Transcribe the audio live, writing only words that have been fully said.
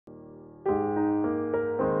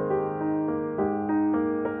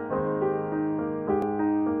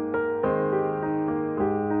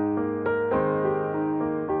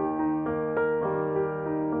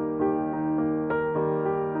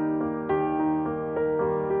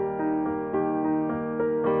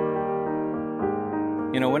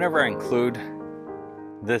You know, whenever I include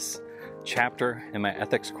this chapter in my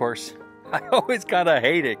ethics course, I always kind of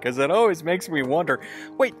hate it because it always makes me wonder,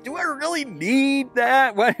 wait, do I really need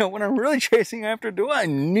that? When I'm really chasing after, do I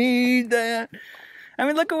need that? I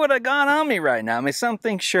mean, look at what I got on me right now. I mean, some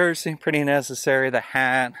things sure seem pretty necessary. The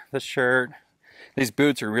hat, the shirt. These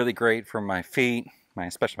boots are really great for my feet,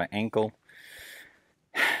 especially my ankle.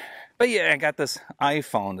 But yeah, I got this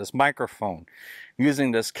iPhone, this microphone,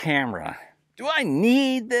 using this camera. Do I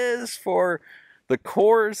need this for the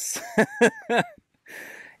course?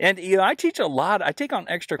 And, you know, I teach a lot. I take on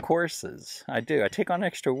extra courses. I do. I take on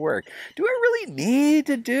extra work. Do I really need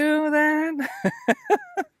to do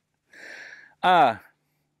that?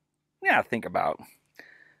 Yeah, think about.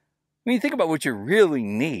 When you think about what you really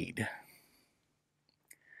need,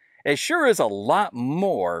 it sure is a lot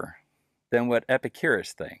more than what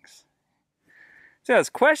Epicurus thinks. So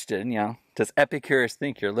this question, you know, does Epicurus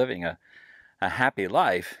think you're living a happy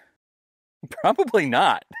life? Probably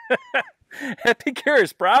not.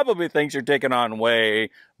 Epicurus probably thinks you're taking on way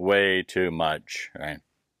too much, right?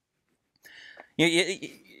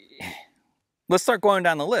 Let's start going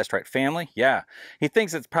down the list, right? Family, yeah. He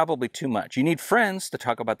thinks it's probably too much. You need friends to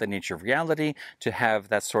talk about the nature of reality, to have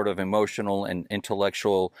that sort of emotional and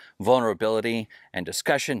intellectual vulnerability and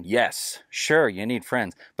discussion. Yes, sure, you need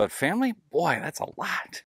friends. But family, boy, that's a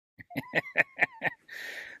lot.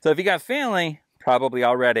 So if you got family, probably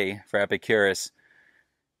already for Epicurus,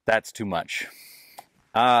 that's too much.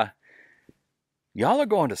 Y'all are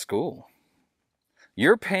going to school.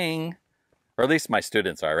 You're paying, or at least my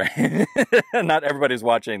students are, right? Not everybody's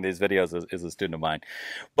watching these videos is a student of mine.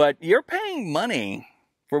 But you're paying money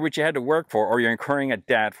for which you had to work for, or you're incurring a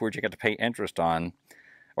debt for which you got to pay interest on.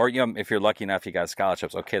 Or, you know, if you're lucky enough, you got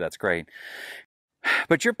scholarships. Okay, that's great.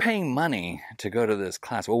 But you're paying money to go to this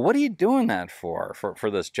class. Well, what are you doing that for?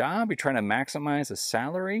 For this job? You're trying to maximize a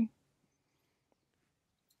salary?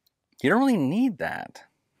 You don't really need that,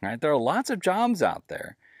 right? There are lots of jobs out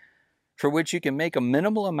there for which you can make a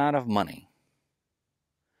minimal amount of money.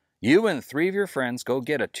 You and 3 of your friends go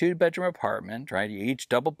get a 2-bedroom apartment, right? You each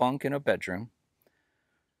double bunk in a bedroom.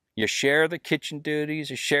 You share the kitchen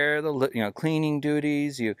duties. You share the cleaning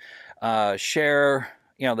duties. You share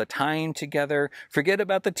the time together. Forget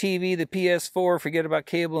about the TV, the PS4. Forget about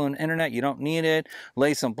cable and internet. You don't need it.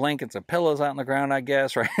 Lay some blankets and pillows out on the ground, I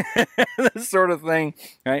guess, right? This sort of thing,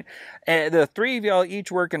 right? And the 3 of y'all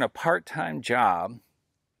each work in a part-time job,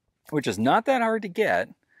 which is not that hard to get.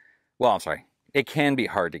 Well, I'm sorry. It can be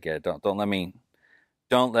hard to get. Don't let me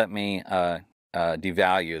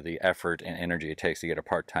devalue the effort and energy it takes to get a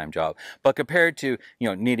part-time job. But compared to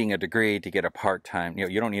needing a degree to get a part-time,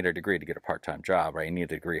 you don't need a degree to get a part-time job, right? You need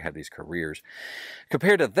a degree to have these careers.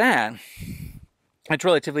 Compared to that, it's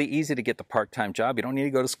relatively easy to get the part-time job. You don't need to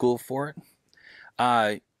go to school for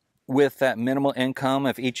it. With that minimal income,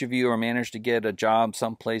 if each of you are managed to get a job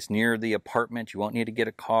someplace near the apartment, you won't need to get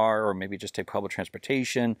a car, or maybe just take public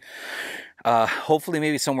transportation. Hopefully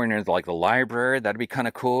maybe somewhere near like the library. That'd be kind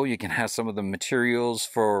of cool. You can have some of the materials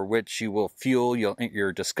for which you will fuel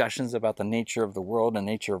your discussions about the nature of the world and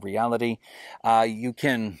nature of reality. You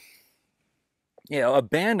can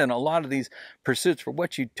abandon a lot of these pursuits for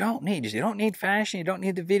what you don't need. You don't need fashion. You don't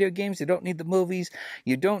need the video games. You don't need the movies.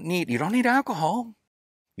 You don't need alcohol.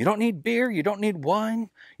 You don't need beer, you don't need wine.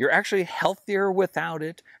 You're actually healthier without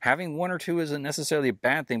it. Having 1 or 2 isn't necessarily a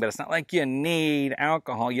bad thing, but it's not like you need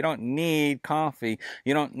alcohol. You don't need coffee.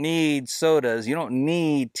 You don't need sodas. You don't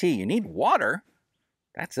need tea. You need water.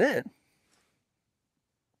 That's it.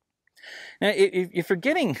 Now, if you're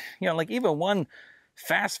getting, like even 1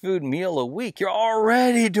 fast food meal a week, you're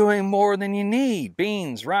already doing more than you need.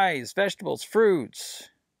 Beans, rice, vegetables, fruits.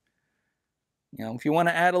 If you want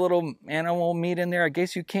to add a little animal meat in there, I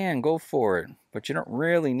guess you can. Go for it. But you don't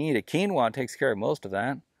really need it. Quinoa takes care of most of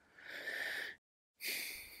that.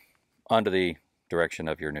 Under the direction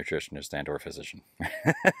of your nutritionist and or physician.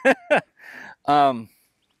 No,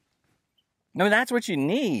 that's what you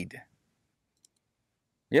need.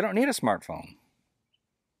 You don't need a smartphone.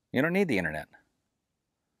 You don't need the internet.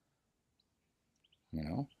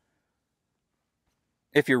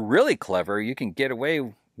 If you're really clever, you can get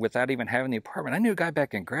away without even having the apartment. I knew a guy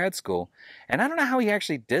back in grad school, and I don't know how he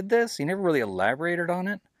actually did this. He never really elaborated on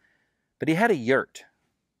it, but he had a yurt.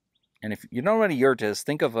 And if you don't know what a yurt is,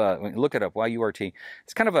 think of look it up, Y-U-R-T.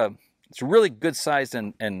 It's a really good sized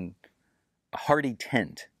and hardy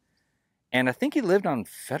tent. And I think he lived on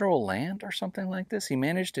federal land or something like this. He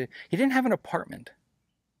didn't have an apartment.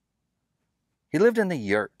 He lived in the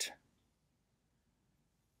yurt.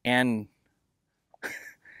 And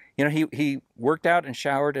he worked out and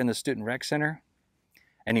showered in the student rec center.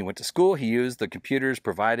 And he went to school. He used the computers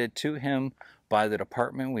provided to him by the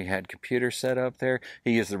department. We had computers set up there.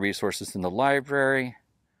 He used the resources in the library.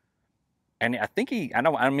 And I think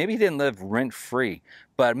maybe he didn't live rent-free,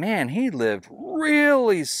 but man, he lived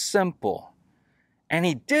really simple. And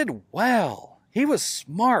he did well. He was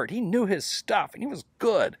smart. He knew his stuff, and he was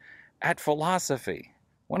good at philosophy. I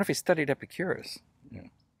wonder if he studied Epicurus. Yeah.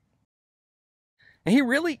 And he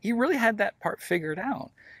really had that part figured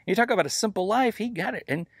out. You talk about a simple life, he got it.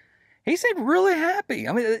 And he seemed really happy.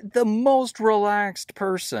 I mean, the most relaxed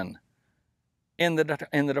person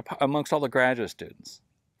amongst all the graduate students.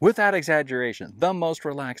 Without exaggeration, the most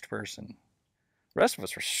relaxed person. The rest of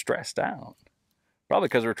us were stressed out. Probably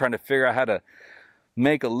because we're trying to figure out how to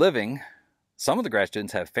make a living. Some of the grad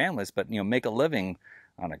students have families, but make a living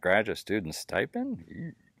on a graduate student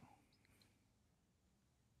stipend.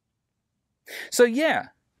 So yeah,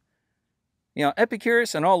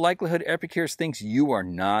 Epicurus, in all likelihood, Epicurus thinks you are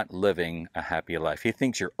not living a happy life. He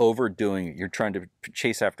thinks you're overdoing it. You're trying to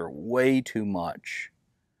chase after way too much.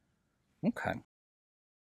 Okay.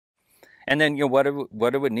 And then, what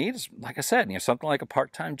it would need is, like I said, something like a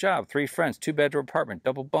part-time job, 3 friends, 2-bedroom apartment,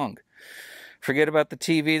 double bunk. Forget about the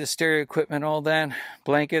TV, the stereo equipment, all that,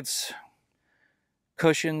 blankets,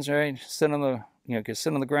 cushions, right? Sit on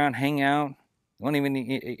the ground, hang out. You don't even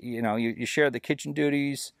need, you share the kitchen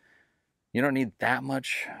duties. You don't need that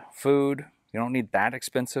much food. You don't need that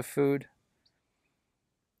expensive food.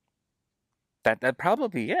 That'd probably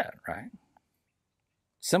be it, right?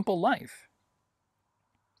 Simple life.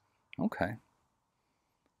 Okay.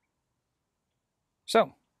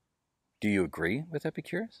 So, do you agree with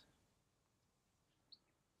Epicurus?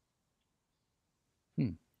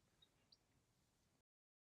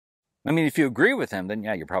 I mean, if you agree with him, then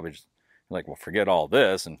yeah, you're probably just like, well, forget all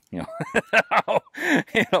this and,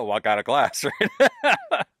 walk out of class,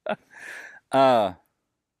 right?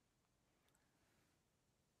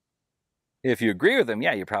 If you agree with him,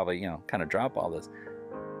 yeah, you probably, kind of drop all this.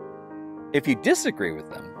 If you disagree with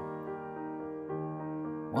them,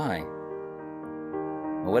 why?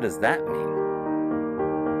 Well, what does that mean?